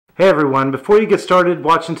Hey everyone, before you get started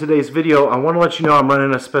watching today's video, I want to let you know I'm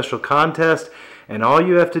running a special contest, and all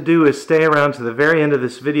you have to do is stay around to the very end of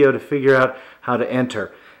this video to figure out how to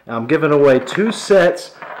enter. I'm giving away 2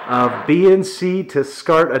 sets of BNC to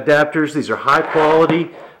Scart adapters. These are high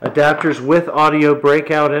quality adapters with audio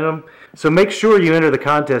breakout in them. So make sure you enter the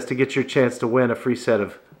contest to get your chance to win a free set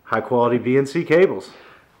of high quality BNC cables.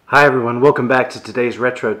 Hi everyone, welcome back to today's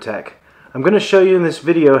Retro Tech. I'm going to show you in this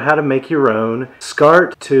video how to make your own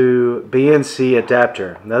Scart to BNC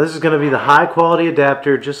adapter. Now this is going to be the high quality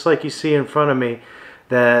adapter just like you see in front of me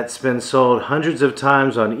that's been sold hundreds of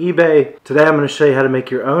times on eBay. Today I'm going to show you how to make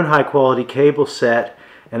your own high quality cable set,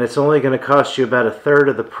 and it's only going to cost you about 1/3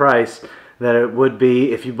 of the price that it would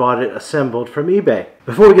be if you bought it assembled from eBay.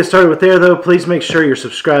 Before we get started with there though, please make sure you're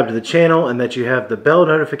subscribed to the channel and that you have the bell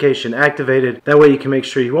notification activated. That way you can make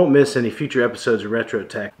sure you won't miss any future episodes of Retro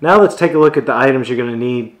Tech. Now let's take a look at the items you're going to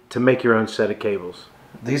need to make your own set of cables.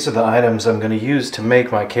 These are the items I'm going to use to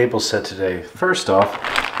make my cable set today. First off,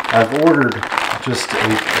 I've ordered just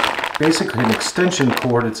basically an extension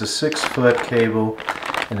cord. It's a 6-foot cable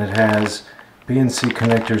and it has BNC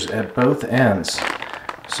connectors at both ends.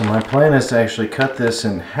 So my plan is to actually cut this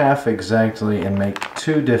in half exactly and make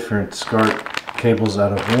 2 different Scart cables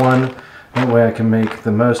out of one. That way I can make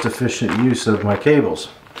the most efficient use of my cables.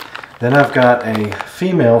 Then I've got a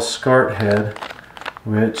female Scart head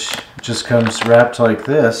which just comes wrapped like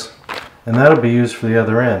this, and that'll be used for the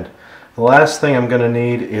other end. The last thing I'm going to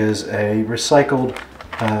need is a recycled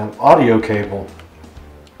audio cable.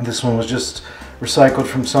 This one was just recycled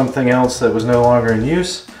from something else that was no longer in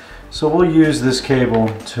use. So we'll use this cable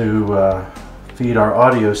to feed our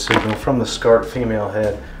audio signal from the Scart female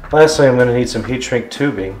head. Lastly, I'm going to need some heat shrink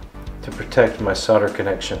tubing to protect my solder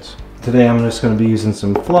connections. Today I'm just going to be using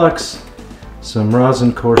some Flux, some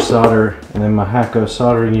rosin core solder, and then my Hakko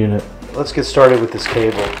soldering unit. Let's get started with this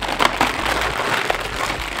cable.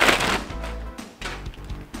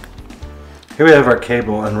 Here we have our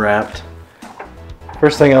cable unwrapped.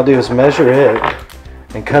 First thing I'll do is measure it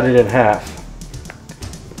and cut it in half.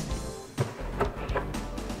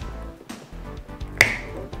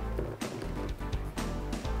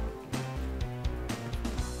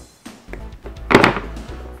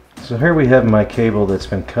 So here we have my cable that's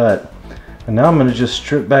been cut, and now I'm going to just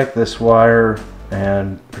strip back this wire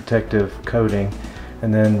and protective coating,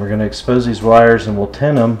 and then we're going to expose these wires and we'll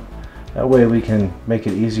tin them. That way we can make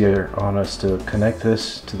it easier on us to connect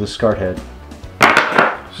this to the Scart head.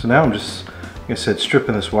 So now I'm just, like I said,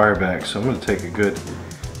 stripping this wire back. So I'm going to take a good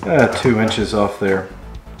 2 inches off there.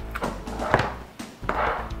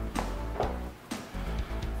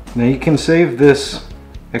 Now you can save this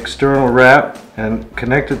external wrap and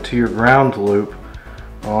connect it to your ground loop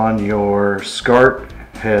on your Scart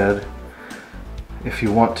head if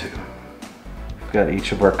you want to. We've got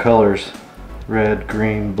each of our colors: red,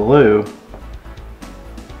 green, blue,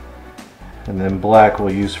 and then black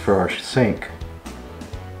we'll use for our sync.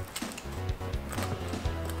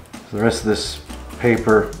 So the rest of this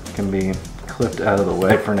paper can be clipped out of the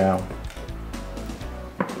way for now.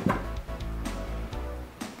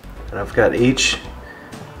 And I've got each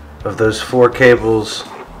of those 4 cables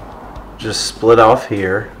just split off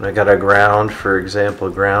here. And I got a ground, for example,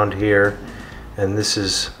 ground here, and this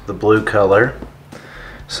is the blue color.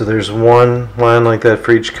 So there's one line like that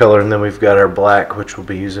for each color, and then we've got our black, which we'll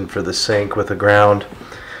be using for the sync with the ground.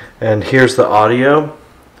 And here's the audio.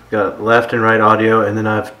 Got left and right audio, and then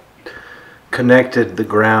I've connected the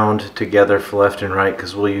ground together for left and right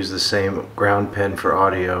because we'll use the same ground pin for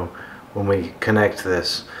audio when we connect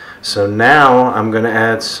this. So now I'm going to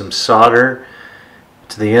add some solder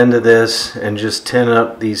to the end of this and just tin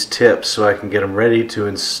up these tips so I can get them ready to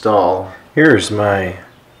install. Here's my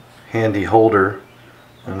handy holder,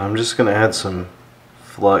 and I'm just going to add some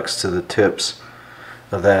flux to the tips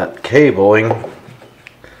of that cabling,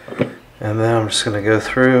 and then I'm just going to go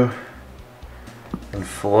through and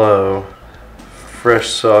flow fresh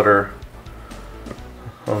solder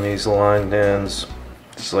on these lined ends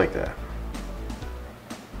just like that.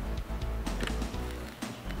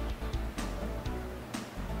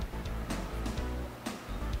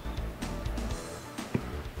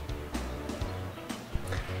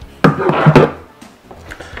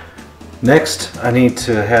 Next, I need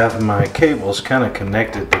to have my cables kind of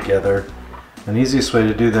connected together. An easiest way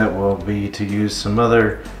to do that will be to use some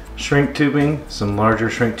other shrink tubing, some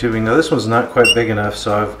larger shrink tubing. Now this one's not quite big enough,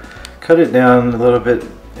 so I've cut it down a little bit,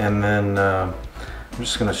 and then I'm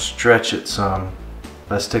just going to stretch it some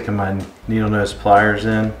by sticking my needle nose pliers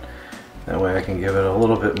in. That way I can give it a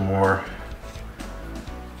little bit more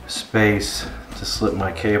space to slip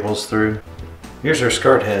my cables through. Here's our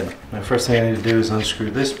Scart head. Now first thing I need to do is unscrew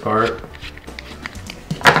this part.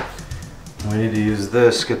 We need to use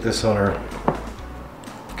this, get this on our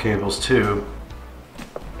cables too.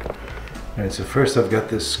 Alright, so first I've got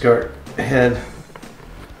this Scart head.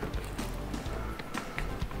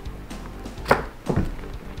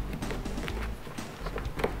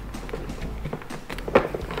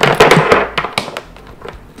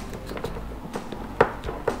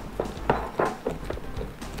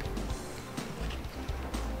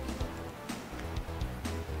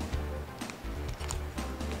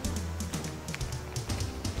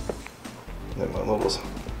 And my little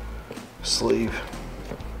sleeve.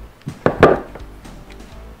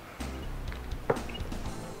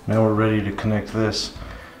 Now we're ready to connect this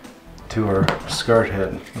to our Scart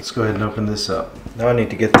head. Let's go ahead and open this up. Now I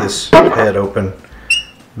need to get this head open.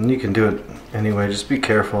 And you can do it anyway, just be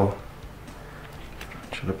careful.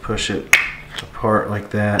 Try to push it apart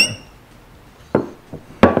like that.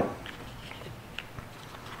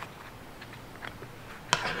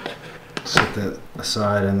 Set that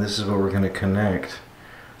aside, and this is what we're going to connect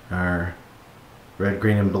our red,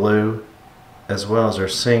 green, and blue, as well as our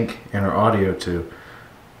sync and our audio to.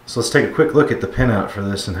 So let's take a quick look at the pinout for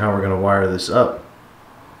this and how we're going to wire this up.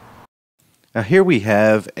 Now here we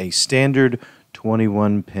have a standard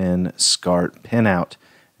 21 pin Scart pinout,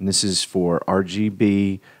 and this is for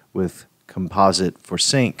RGB with composite for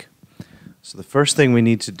sync. So the first thing we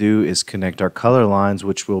need to do is connect our color lines,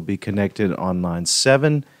 which will be connected on lines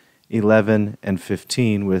 7, 11, and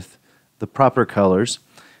 15 with the proper colors.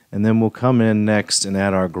 And then we'll come in next and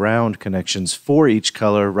add our ground connections for each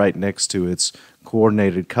color right next to its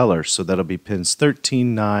coordinated color. So that'll be pins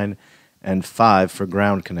 13, 9, and 5 for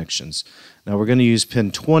ground connections. Now we're going to use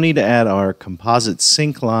pin 20 to add our composite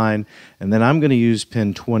sync line, and then I'm going to use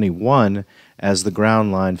pin 21 as the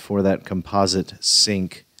ground line for that composite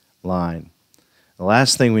sync line. The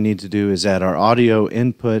last thing we need to do is add our audio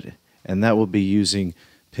input, and that will be using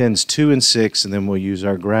pins 2 and 6, and then we'll use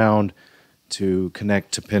our ground to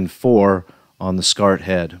connect to pin 4 on the Scart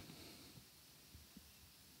head.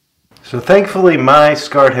 So thankfully my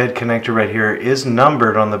Scart head connector right here is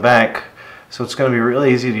numbered on the back, so it's going to be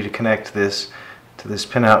really easy to connect this to this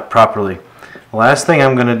pinout properly. The last thing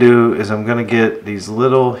I'm going to do is I'm going to get these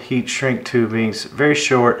little heat shrink tubings, very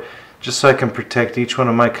short, just so I can protect each one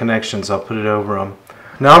of my connections. I'll put it over them.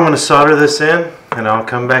 Now I'm going to solder this in, and I'll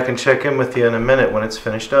come back and check in with you in a minute when it's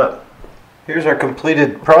finished up. Here's our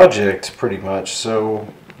completed project pretty much.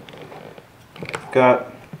 So we've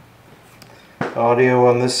got audio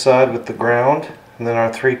on this side with the ground, and then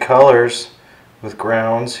our 3 colors with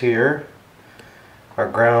grounds here, our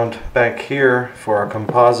ground back here for our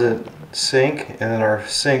composite sync, and then our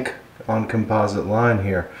sync on composite line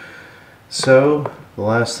here. So the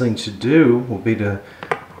last thing to do will be to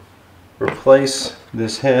replace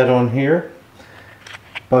this head on here,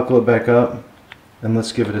 buckle it back up, and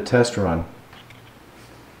let's give it a test run.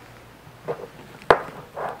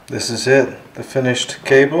 This is it, the finished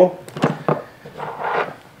cable.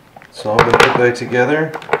 It's all been put back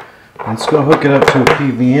together. Let's go hook it up to a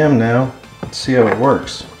PVM now and see how it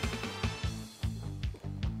works.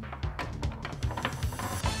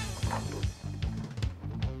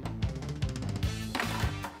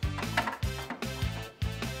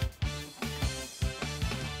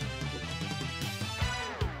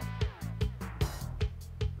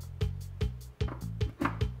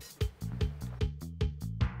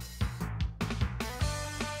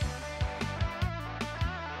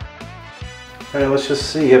 Alright, let's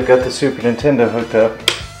just see. I've got the Super Nintendo hooked up.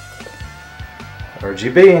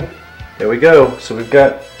 RGB. There we go. So we've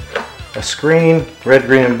got a screen, red,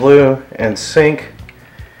 green, and blue, and sync.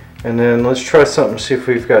 And then let's try something, see if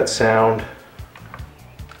we've got sound.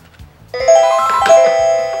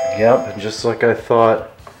 Yep, and just like I thought,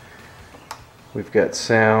 we've got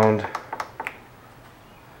sound.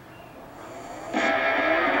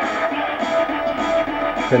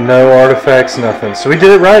 And no artifacts, nothing. So we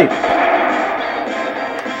did it right.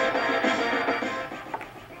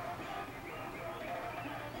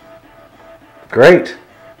 Great.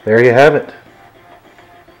 There you have it.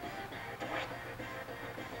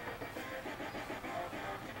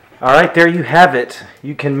 Alright, there you have it.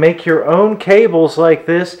 You can make your own cables like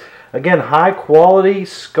this. Again, high quality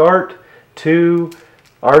Scart to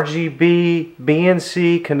RGB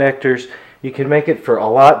BNC connectors. You can make it for a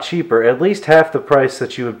lot cheaper, at least half the price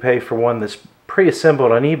that you would pay for one that's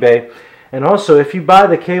pre-assembled on eBay. And also, if you buy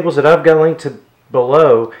the cables that I've got linked to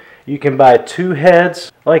below, you can buy 2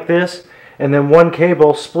 heads like this, and then 1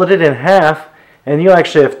 cable, split it in half, and you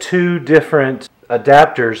actually have 2 different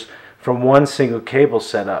adapters from 1 single cable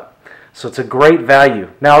setup. So it's a great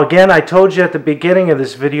value. Now again, I told you at the beginning of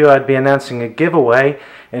this video I'd be announcing a giveaway,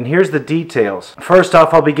 and here's the details. First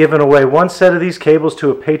off, I'll be giving away one set of these cables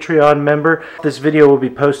to a Patreon member. This video will be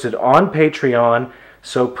posted on Patreon,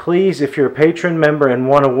 so please, if you're a patron member and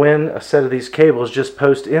want to win a set of these cables, just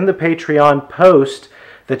post in the Patreon post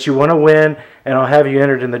that you want to win, and I'll have you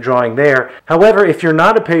entered in the drawing there. However, if you're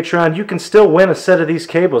not a Patreon, you can still win a set of these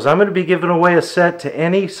cables. I'm going to be giving away a set to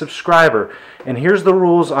any subscriber, and here's the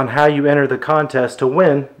rules on how you enter the contest to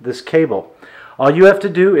win this cable. All you have to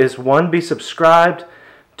do is 1, be subscribed,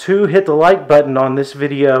 2, hit the like button on this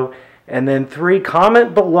video, and then 3,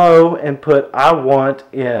 comment below and put "I want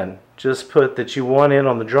in." Just put that you want in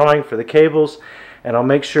on the drawing for the cables, and I'll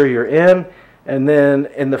make sure you're in. And then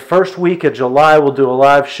in the first week of July, we'll do a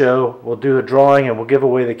live show, we'll do a drawing, and we'll give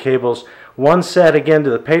away the cables. One set again to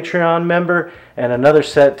the Patreon member, and another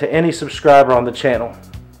set to any subscriber on the channel.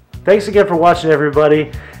 Thanks again for watching,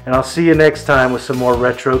 everybody, and I'll see you next time with some more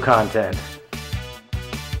retro content.